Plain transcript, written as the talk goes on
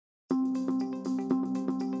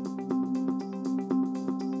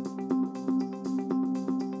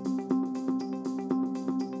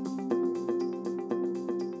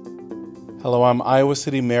Hello, I'm Iowa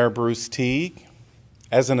City Mayor Bruce Teague.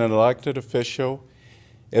 As an elected official,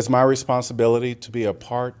 it's my responsibility to be a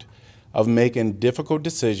part of making difficult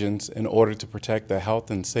decisions in order to protect the health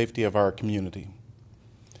and safety of our community.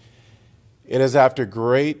 It is after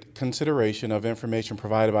great consideration of information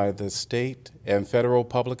provided by the state and federal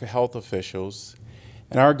public health officials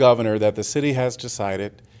and our governor that the city has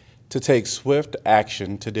decided to take swift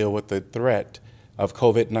action to deal with the threat of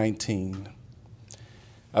COVID-19.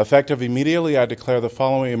 Effective immediately, I declare the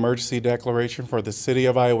following emergency declaration for the city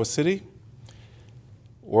of Iowa City.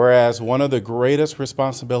 Whereas one of the greatest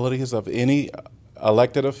responsibilities of any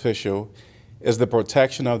elected official is the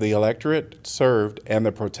protection of the electorate served and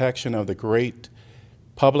the protection of the great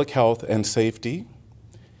public health and safety.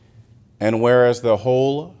 And whereas the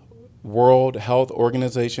whole World Health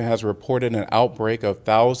Organization has reported an outbreak of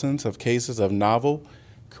thousands of cases of novel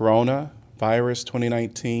coronavirus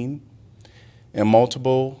 2019 in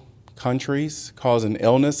multiple countries, causing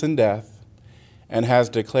illness and death, and has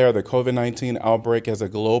declared the COVID-19 outbreak as a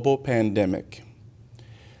global pandemic.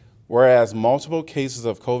 Whereas multiple cases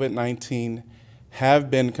of COVID-19 have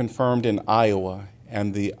been confirmed in Iowa,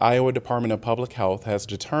 and the Iowa Department of Public Health has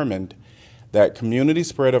determined that community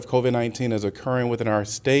spread of COVID-19 is occurring within our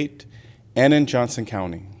state and in Johnson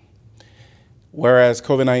County. Whereas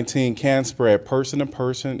COVID-19 can spread person to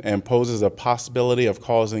person and poses a possibility of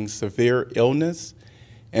causing severe illness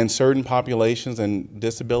in certain populations and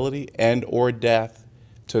disability and or death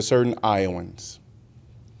to certain Iowans.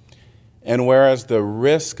 And whereas the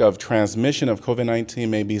risk of transmission of COVID-19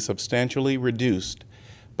 may be substantially reduced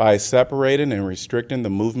by separating and restricting the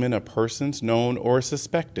movement of persons known or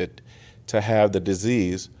suspected to have the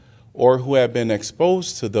disease or who have been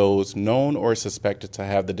exposed to those known or suspected to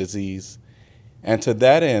have the disease. And to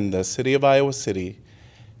that end, the City of Iowa City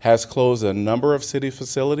has closed a number of city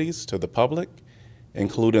facilities to the public,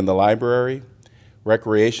 including the library,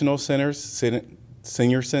 recreational centers,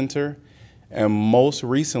 senior center, and most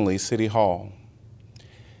recently, City Hall.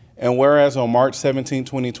 And whereas on March 17,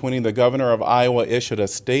 2020, the governor of Iowa issued a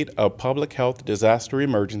state of public health disaster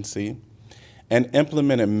emergency and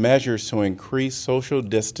implemented measures to increase social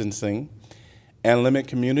distancing and limit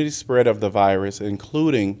community spread of the virus,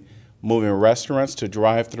 including moving restaurants to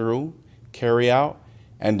drive-through, carry-out,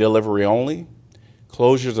 and delivery only,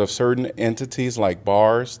 closures of certain entities like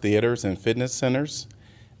bars, theaters, and fitness centers,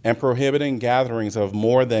 and prohibiting gatherings of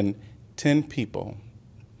more than 10 people.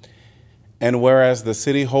 And whereas the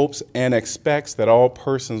city hopes and expects that all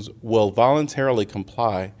persons will voluntarily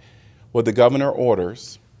comply with the governor's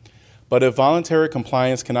orders, but if voluntary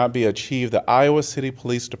compliance cannot be achieved, the Iowa City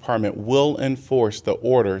Police Department will enforce the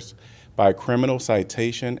orders by criminal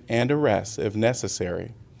citation and arrest if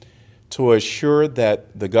necessary to assure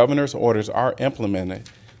that the governor's orders are implemented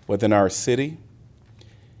within our city.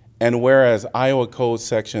 And whereas Iowa Code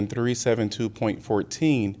Section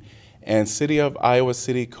 372.14 and City of Iowa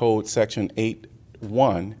City Code Section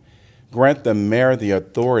 8.1 grant the mayor the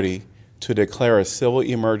authority to declare a civil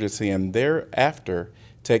emergency and thereafter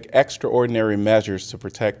take extraordinary measures to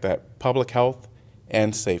protect that public health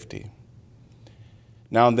and safety.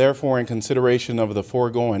 Now, therefore, in consideration of the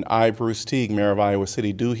foregoing, I, Bruce Teague, Mayor of Iowa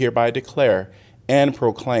City, do hereby declare and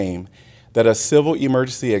proclaim that a civil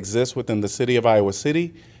emergency exists within the city of Iowa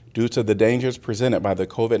City due to the dangers presented by the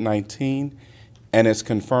COVID-19 and its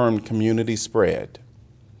confirmed community spread.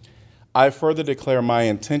 I further declare my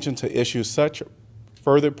intention to issue such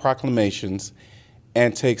further proclamations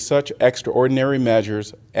and take such extraordinary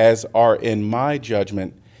measures as are, in my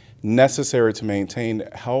judgment, necessary to maintain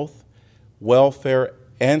health, welfare,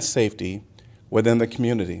 and safety within the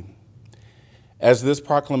community. As this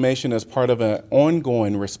proclamation is part of an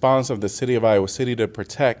ongoing response of the City of Iowa City to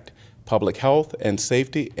protect public health and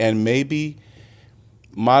safety and may be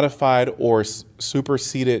modified or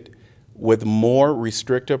superseded with more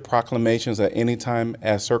restrictive proclamations at any time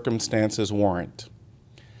as circumstances warrant.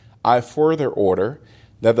 I further order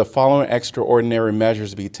that the following extraordinary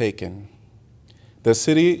measures be taken. The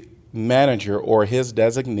city manager or his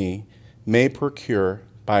designee may procure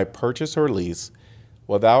by purchase or lease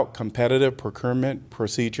without competitive procurement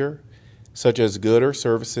procedure, such as goods or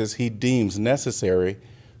services he deems necessary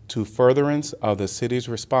to furtherance of the city's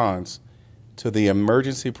response to the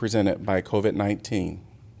emergency presented by COVID-19.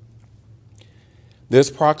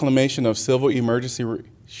 This proclamation of civil emergency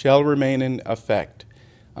shall remain in effect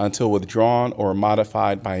until withdrawn or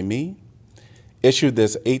modified by me, issued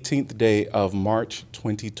this 18th day of March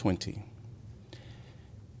 2020.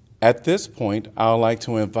 At this point, I would like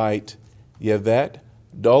to invite Yvette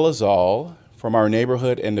Dolezal from our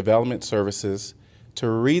Neighborhood and Development Services to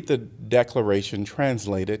read the declaration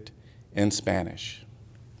translated in Spanish.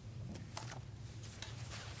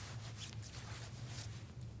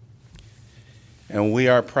 and we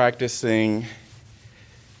are practicing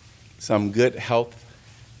some good health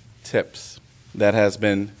tips that has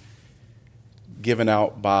been given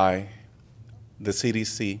out by the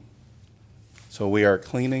CDC. So we are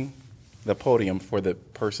cleaning the podium for the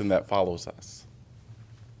person that follows us.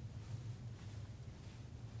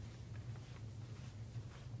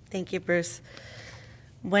 Thank you, Bruce.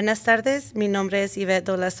 Buenas tardes, mi nombre es Yvette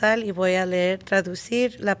Dolazal y voy a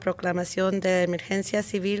traducir la proclamación de emergencia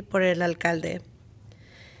civil por el alcalde.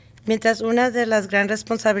 Mientras una de las grandes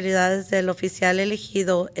responsabilidades del oficial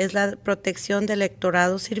elegido es la protección del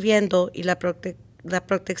electorado sirviendo y la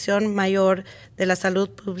protección mayor de la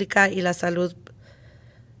salud pública y la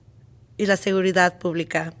seguridad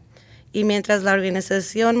pública. Y mientras la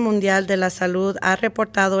Organización Mundial de la Salud ha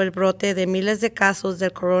reportado el brote de miles de casos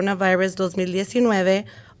del coronavirus 2019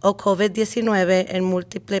 o COVID-19 en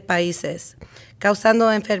múltiples países,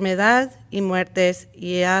 causando enfermedad y muertes,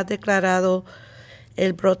 y ha declarado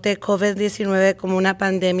el brote COVID-19 como una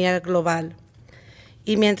pandemia global.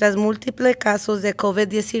 Y mientras múltiples casos de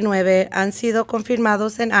COVID-19 han sido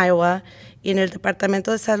confirmados en Iowa y en el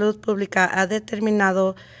Departamento de Salud Pública ha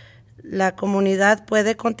determinado la comunidad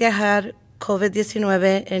puede contagiar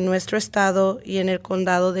COVID-19 en nuestro estado y en el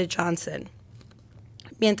condado de Johnson.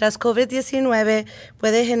 Mientras COVID-19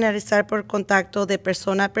 puede generalizar por contacto de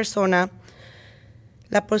persona a persona,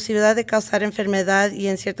 la posibilidad de causar enfermedad y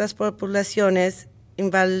en ciertas poblaciones,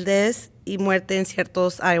 invalidez y muerte en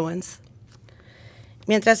ciertos Iowans.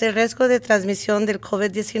 Mientras el riesgo de transmisión del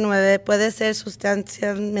COVID-19 puede ser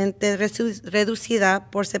sustancialmente reducida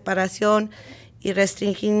por separación y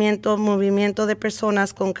restringimiento movimiento de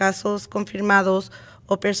personas con casos confirmados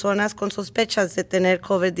o personas con sospechas de tener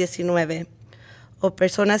COVID-19, o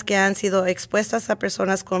personas que han sido expuestas a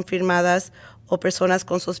personas confirmadas o personas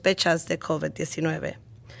con sospechas de COVID-19.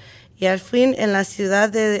 Y al fin, en la ciudad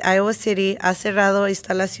de Iowa City ha cerrado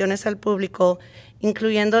instalaciones al público,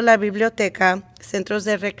 incluyendo la biblioteca, centros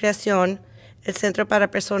de recreación, el centro para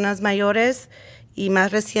personas mayores y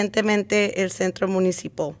más recientemente el centro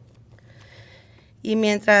municipal. Y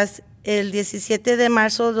mientras el 17 de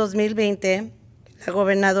marzo de 2020, la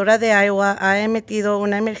gobernadora de Iowa ha emitido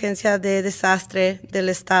una emergencia de desastre del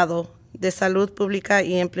estado de salud pública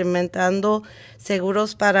y implementando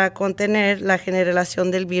seguros para contener la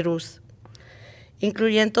generación del virus,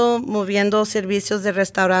 incluyendo moviendo servicios de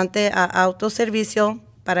restaurante a autoservicio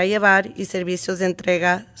para llevar y servicios de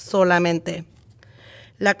entrega solamente.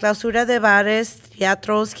 La clausura de bares,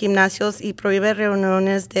 teatros, gimnasios y prohíbe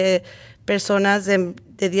reuniones de personas de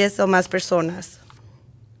 10 o más personas.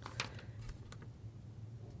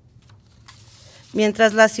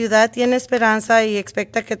 Mientras la ciudad tiene esperanza y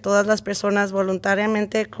expecta que todas las personas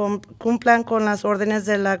voluntariamente cumplan con las órdenes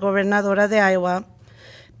de la gobernadora de Iowa,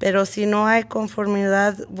 pero si no hay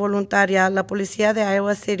conformidad voluntaria, la policía de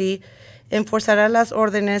Iowa City enforzará las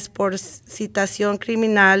órdenes por citación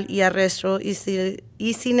criminal y arresto y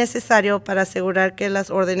si necesario para asegurar que las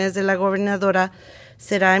órdenes de la gobernadora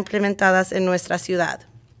serán implementadas en nuestra ciudad.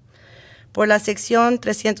 Por la sección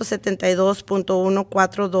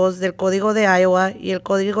 372.142 del Código de Iowa y el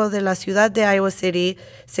Código de la Ciudad de Iowa City,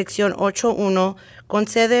 sección 8.1,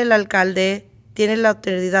 concede el alcalde tiene la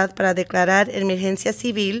autoridad para declarar emergencia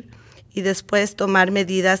civil y después tomar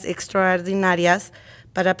medidas extraordinarias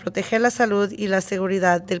para proteger la salud y la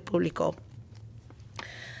seguridad del público.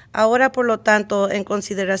 Ahora, por lo tanto, en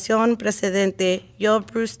consideración precedente, yo,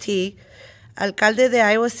 Bruce Teague, alcalde de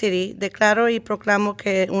Iowa City, declaro y proclamo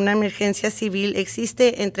que una emergencia civil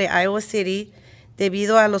existe entre Iowa City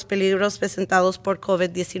debido a los peligros presentados por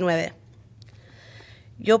COVID-19.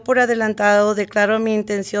 Yo, por adelantado, declaro mi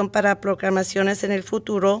intención para proclamaciones en el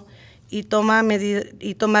futuro y tomar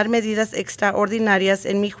medidas extraordinarias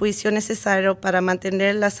en mi juicio necesario para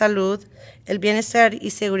mantener la salud, el bienestar y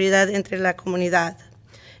seguridad entre la comunidad.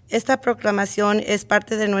 Esta proclamación es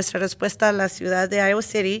parte de nuestra respuesta a la ciudad de Iowa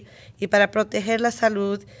City y para proteger la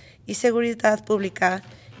salud y seguridad pública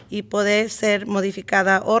y poder ser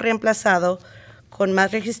modificada o reemplazado con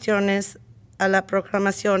más restricciones a la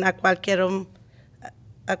proclamación a cualquier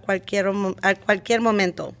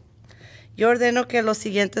momento. Yo ordeno que las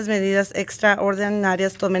siguientes medidas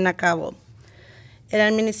extraordinarias tomen a cabo. El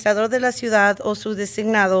administrador de la ciudad o su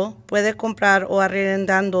designado puede comprar o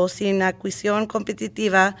arrendando sin adquisición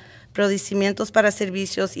competitiva procedimientos para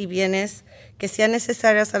servicios y bienes que sean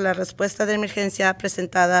necesarios a la respuesta de emergencia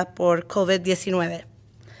presentada por COVID-19.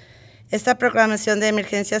 Esta proclamación de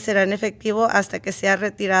emergencia será en efectivo hasta que sea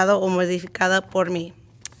retirado o modificada por mí.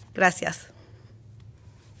 Gracias.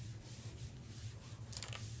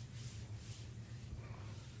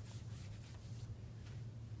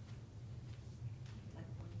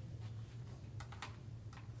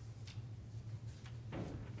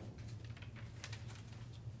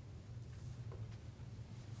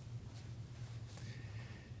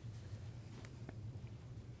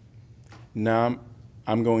 Now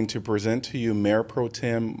I'm going to present to you Mayor Pro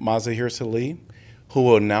Tem Mazahir Salih, who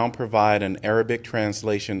will now provide an Arabic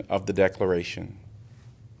translation of the declaration.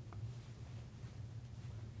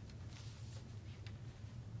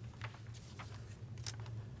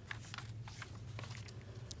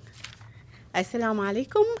 السلام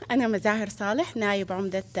عليكم. أنا مزاهر صالح نائب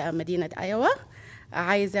عمدة مدينة أيوا.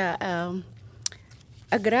 عايزة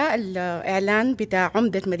أقرأ الإعلان بتاع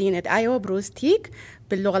عمدة مدينة أيوا بروس تيغ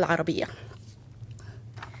باللغة العربية.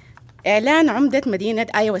 إعلان عمدة مدينة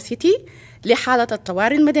أيوا سيتي لحالة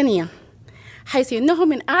الطوارئ المدنية، حيث إنه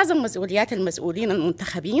من أعظم مسؤوليات المسؤولين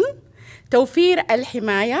المنتخبين توفير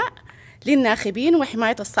الحماية للناخبين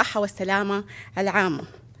وحماية الصحة والسلامة العامة،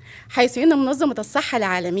 حيث إن منظمة الصحة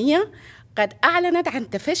العالمية قد أعلنت عن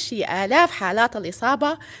تفشي آلاف حالات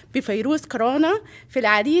الإصابة بفيروس كورونا في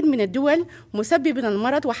العديد من الدول مسببا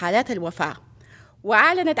المرض وحالات الوفاة،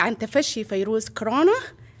 وأعلنت عن تفشي فيروس كورونا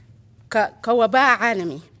كوباء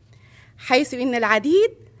عالمي، حيث إن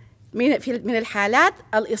العديد من الحالات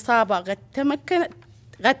الإصابة قد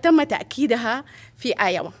تم تأكيدها في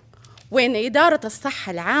أيوا، وإن إدارة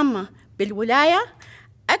الصحة العامة بالولاية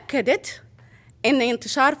أكدت إن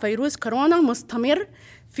انتشار فيروس كورونا مستمر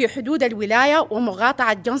في حدود الولاية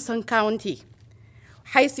ومقاطعة جونسون كاونتي،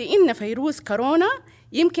 حيث إن فيروس كورونا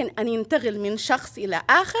يمكن أن ينتقل من شخص إلى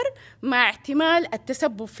آخر مع احتمال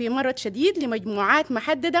التسبب في مرض شديد لمجموعات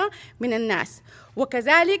محددة من الناس،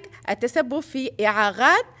 وكذلك التسبب في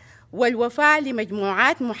إعاقات والوفاة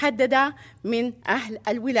لمجموعات محددة من أهل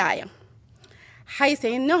الولاية، حيث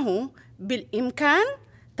إنه بالإمكان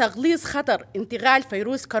تقليص خطر انتقال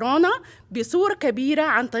فيروس كورونا بصورة كبيرة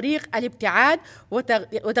عن طريق الابتعاد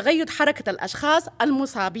وتقيد حركة الأشخاص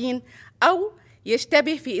المصابين أو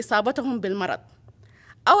يشتبه في إصابتهم بالمرض،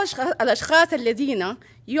 أو الأشخاص الذين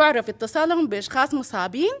يعرف اتصالهم بأشخاص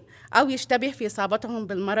مصابين أو يشتبه في إصابتهم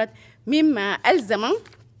بالمرض، مما ألزم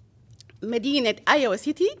مدينة أيوا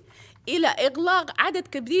سيتي إلى إغلاق عدد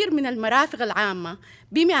كبير من المرافق العامة،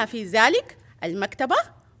 بما في ذلك المكتبة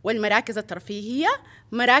والمراكز الترفيهية،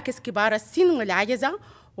 مراكز كبار السن والعجزة،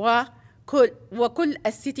 وكل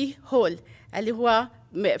السيتي هول اللي هو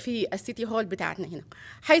في السيتي هول بتاعتنا هنا،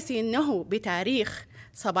 حيث إنه بتاريخ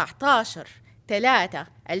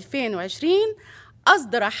 17/3/2020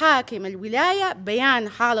 أصدر حاكم الولاية بيان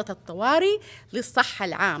حالة الطوارئ للصحة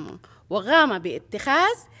العامة، وقام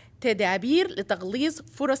باتخاذ تدابير لتقليص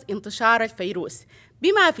فرص انتشار الفيروس،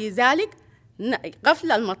 بما في ذلك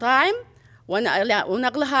قفل المطاعم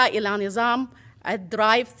ونقلها إلى نظام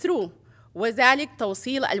الدرايف ثرو، وذلك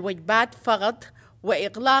توصيل الوجبات فقط،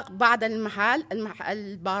 وإغلاق بعض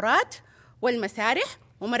البارات والمسارح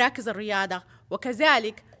ومراكز الرياضة،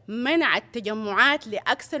 وكذلك منع التجمعات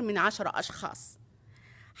لأكثر من 10 أشخاص،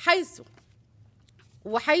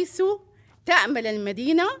 حيث تأمل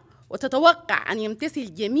المدينة وتتوقع أن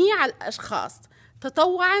يمتثل جميع الأشخاص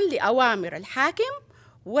تطوعاً لأوامر الحاكم،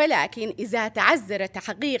 ولكن إذا تعذر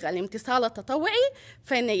تحقيق الامتصال التطوعي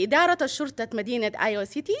فإن إدارة الشرطة مدينة أيوا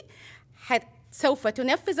سيتي سوف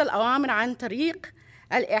تنفذ الأوامر عن طريق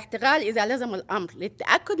الاعتقال إذا لزم الأمر،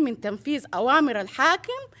 للتأكد من تنفيذ أوامر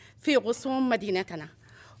الحاكم في غصون مدينتنا.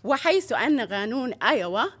 وحيث أن قانون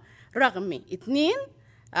أيوا رقم 2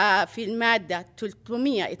 في المادة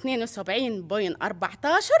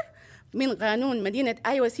 372.14 من قانون مدينة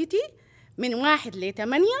أيوا سيتي من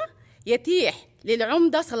 1/8 يتيح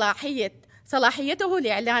للعمدة صلاحيته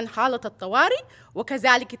لإعلان حالة الطوارئ،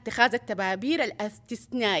 وكذلك اتخاذ التدابير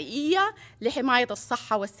الاستثنائية لحماية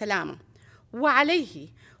الصحة والسلامة، وعليه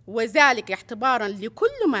وذلك اعتباراً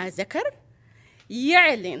لكل ما ذكر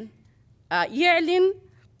يعلن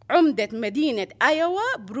عمدة مدينة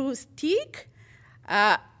أيوا بروس تيغ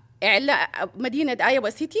مدينة أيوا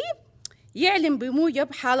سيتي يعلن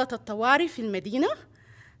بموجب حالة الطوارئ في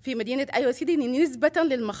مدينة أيوا سيتي نسبة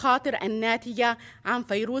للمخاطر الناتجة عن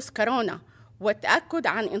فيروس كورونا، والتأكد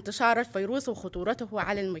عن انتشار الفيروس وخطورته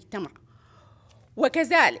على المجتمع،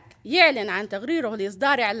 وكذلك يعلن عن تقريره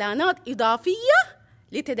لإصدار إعلانات إضافية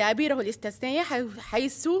لتدابيره الاستثنائية،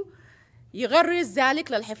 حيث يغرز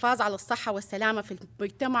ذلك للحفاظ على الصحة والسلامة في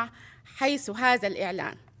المجتمع، حيث هذا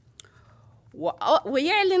الإعلان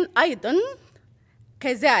ويعلن أيضاً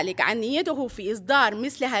كذلك عن نيته في إصدار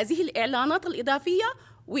مثل هذه الإعلانات الإضافية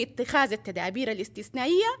واتخاذ التدابير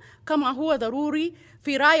الاستثنائية كما هو ضروري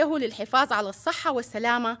في رأيه للحفاظ على الصحة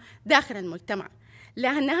والسلامة داخل المجتمع،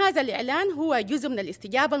 لأن هذا الإعلان هو جزء من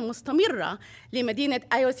الاستجابة المستمرة لمدينة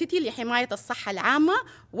أيوا سيتي لحماية الصحة العامة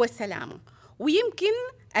والسلامة، ويمكن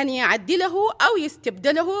أن يعدله أو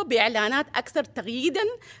يستبدله بإعلانات أكثر تقييداً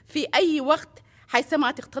في أي وقت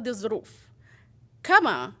حيثما تقتضي الظروف.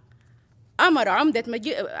 كما أمر عمدة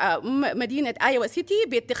مدينة آيوا سيتي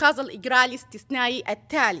باتخاذ الإجراء الاستثنائي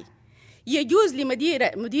التالي: يجوز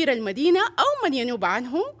لمدير المدينة أو من ينوب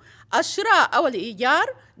عنه الشراء أو الإيجار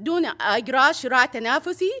دون إجراء شراء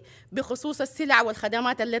تنافسي بخصوص السلع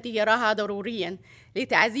والخدمات التي يراها ضرورياً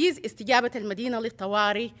لتعزيز استجابة المدينة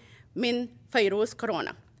للطوارئ من فيروس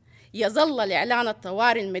كورونا. يظل الإعلان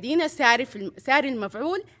الطوارئ المدينة ساري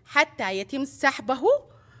المفعول حتى يتم سحبه.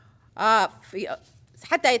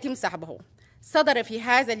 صدر في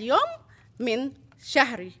هذا اليوم من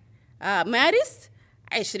شهر مارس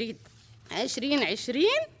 2020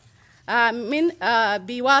 من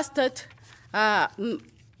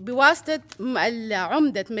بواسطة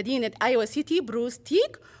عمدة مدينة آيوا سيتي بروس تيغ،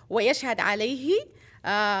 ويشهد عليه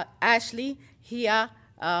آشلي هي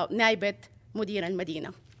نائبة مدير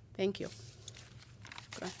المدينة. Thank you.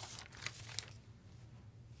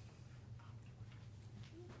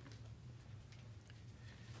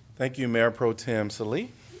 Thank you, Mayor Pro Tem Salih.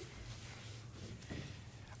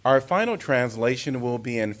 Our final translation will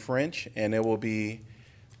be in French, and it will be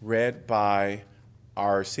read by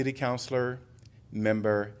our City Councilor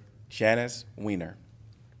member, Janice Weiner.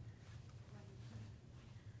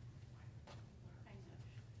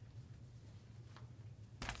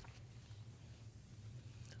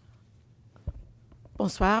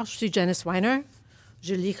 Bonsoir, je suis Janice Weiner.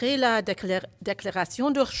 Je lirai la déclaration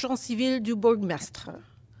d'urgence civile du bourgmestre.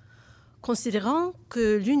 Considérant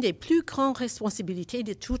que l'une des plus grandes responsabilités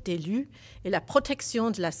de tout élu est la protection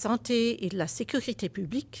de la santé et de la sécurité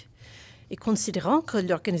publique, et considérant que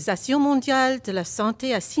l'Organisation mondiale de la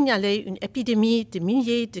santé a signalé une épidémie de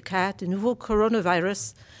milliers de cas de nouveau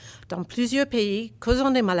coronavirus dans plusieurs pays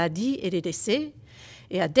causant des maladies et des décès,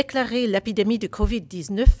 et a déclaré l'épidémie de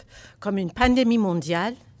COVID-19 comme une pandémie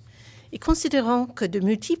mondiale, et considérant que de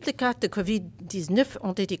multiples cas de COVID-19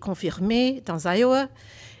 ont été confirmés dans l'Iowa,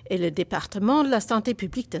 et le département de la santé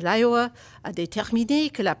publique de l'Iowa a déterminé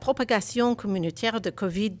que la propagation communautaire de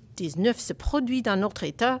COVID-19 se produit dans notre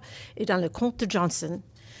État et dans le comté de Johnson.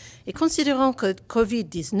 Et considérant que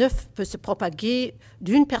COVID-19 peut se propager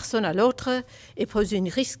d'une personne à l'autre et pose un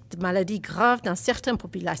risque de maladie grave dans certaines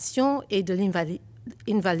populations et de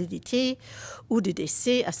l'invalidité ou de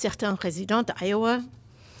décès à certains résidents d'Iowa,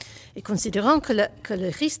 et considérant que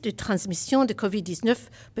le risque de transmission de COVID-19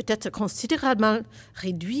 peut être considérablement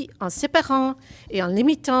réduit en séparant et en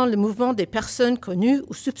limitant le mouvement des personnes connues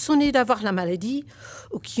ou soupçonnées d'avoir la maladie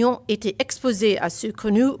ou qui ont été exposées à ceux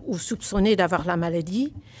connus ou soupçonnés d'avoir la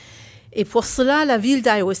maladie. Et pour cela, la ville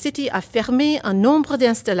d'Iowa City a fermé un nombre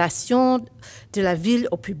d'installations de la ville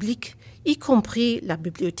au public, y compris la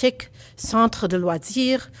bibliothèque, centre de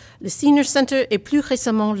loisirs, le Senior Center et plus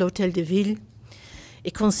récemment l'hôtel de ville. Et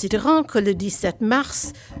considérant que le 17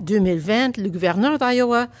 mars 2020, le gouverneur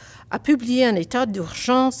d'Iowa a publié un état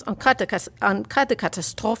d'urgence en cas de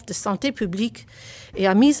catastrophe de santé publique et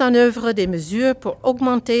a mis en œuvre des mesures pour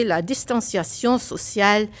augmenter la distanciation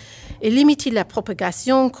sociale et limiter la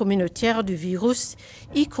propagation communautaire du virus,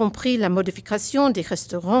 y compris la modification des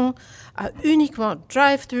restaurants à uniquement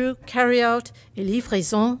drive-thru, carry-out et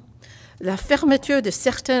livraison, la fermeture de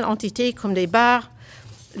certaines entités comme les bars,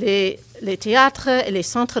 les théâtres et les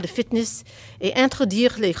centres de fitness et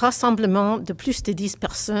interdire les rassemblements de plus de 10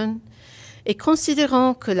 personnes, et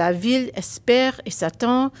considérant que la ville espère et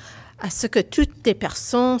s'attend à ce que toutes les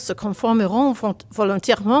personnes se conformeront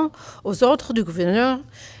volontairement aux ordres du gouverneur,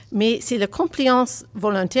 mais si la compliance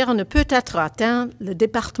volontaire ne peut être atteinte, le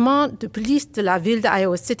département de police de la ville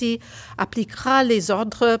d'Iowa City appliquera les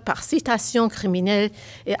ordres par citation criminelle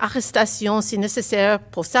et arrestation si nécessaire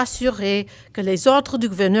pour s'assurer que les ordres du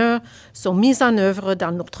gouverneur sont mis en œuvre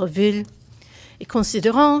dans notre ville. Et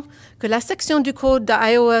considérant que la section du code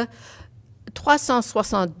d'Iowa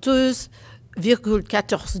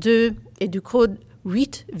 372,14.2 et du code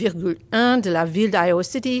 8,1 de la ville d'Iowa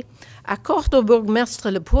City accorde au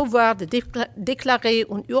bourgmestre le pouvoir de déclarer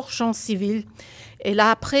une urgence civile et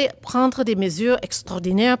là après prendre des mesures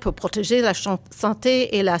extraordinaires pour protéger la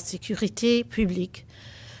santé et la sécurité publique.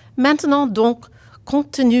 Maintenant donc,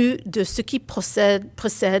 compte tenu de ce qui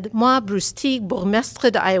précède, moi, Bruce Teague,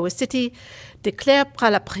 bourgmestre d'Iowa City, déclare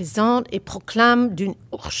par la présente et proclame qu'une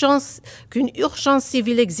urgence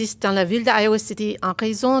civile existe dans la ville d'Iowa City en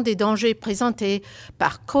raison des dangers présentés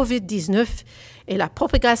par COVID-19 et la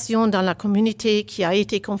propagation dans la communauté qui a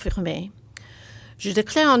été confirmée. Je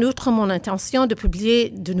déclare en outre mon intention de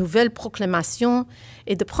publier de nouvelles proclamations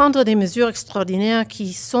et de prendre des mesures extraordinaires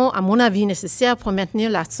qui sont, à mon avis, nécessaires pour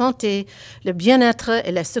maintenir la santé, le bien-être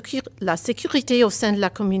et la sécurité au sein de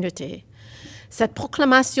la communauté. Cette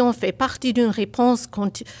proclamation fait partie d'une réponse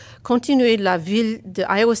continue de la ville de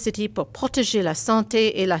Iowa City pour protéger la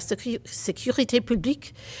santé et la sécurité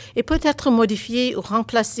publique et peut être modifiée ou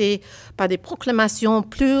remplacée par des proclamations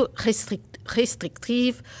plus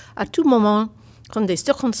restrictives à tout moment quand des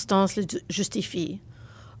circonstances le justifient.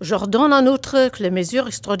 J'ordonne en outre que les mesures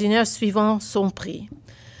extraordinaires suivantes sont prises.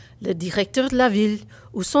 Le directeur de la ville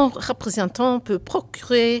ou son représentant peut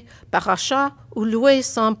procurer par achat ou louer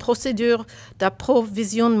sans procédure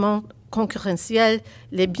d'approvisionnement concurrentiel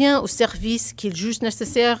les biens ou services qu'il juge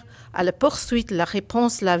nécessaires à la poursuite de la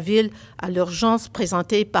réponse de la ville à l'urgence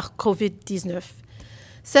présentée par COVID-19.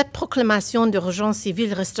 Cette proclamation d'urgence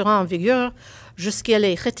civile restera en vigueur jusqu'à ce qu'elle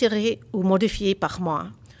est retirée ou modifiée par moi.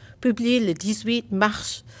 Publiée le 18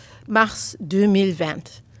 mars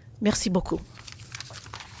 2020. Merci beaucoup.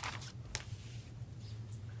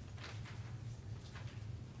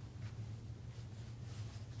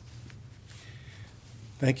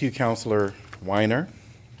 Thank you, Councilor Weiner.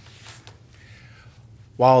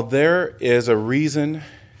 While there is a reason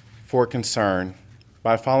for concern,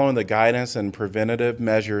 by following the guidance and preventative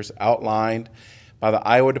measures outlined by the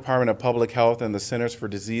Iowa Department of Public Health and the Centers for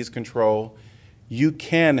Disease Control, you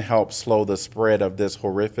can help slow the spread of this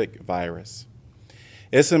horrific virus.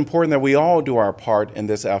 It's important that we all do our part in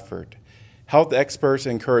this effort. Health experts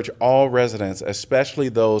encourage all residents, especially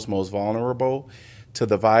those most vulnerable to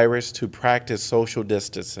the virus, to practice social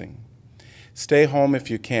distancing. Stay home if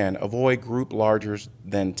you can, avoid group larger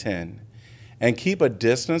than 10, and keep a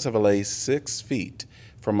distance of at least 6 feet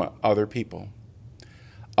from other people.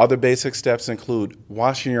 Other basic steps include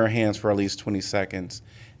washing your hands for at least 20 seconds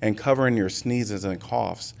and covering your sneezes and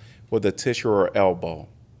coughs with a tissue or elbow.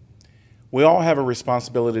 We all have a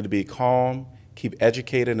responsibility to be calm, keep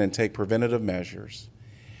educated, and take preventative measures.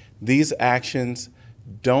 These actions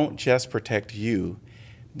don't just protect you,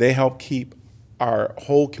 they help keep our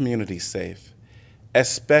whole community safe,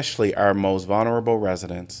 especially our most vulnerable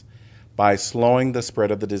residents, by slowing the spread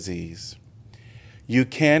of the disease. You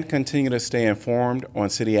can continue to stay informed on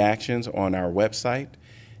city actions on our website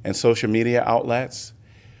and social media outlets.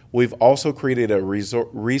 We've also created a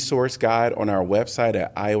resource guide on our website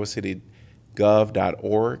at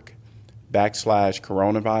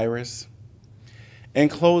iowacitygov.org/coronavirus. In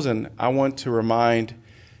closing, I want to remind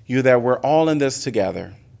you that we're all in this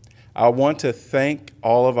together. I want to thank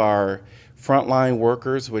all of our frontline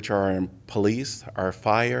workers, which are in police, our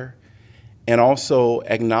fire, and also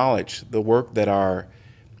acknowledge the work that our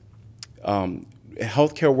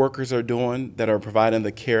healthcare workers are doing, that are providing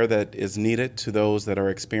the care that is needed to those that are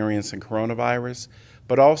experiencing coronavirus,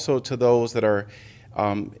 but also to those that are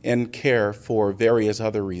in care for various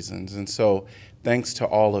other reasons. And so thanks to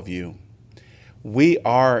all of you. We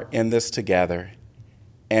are in this together,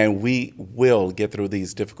 and we will get through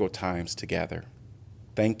these difficult times together.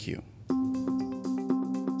 Thank you.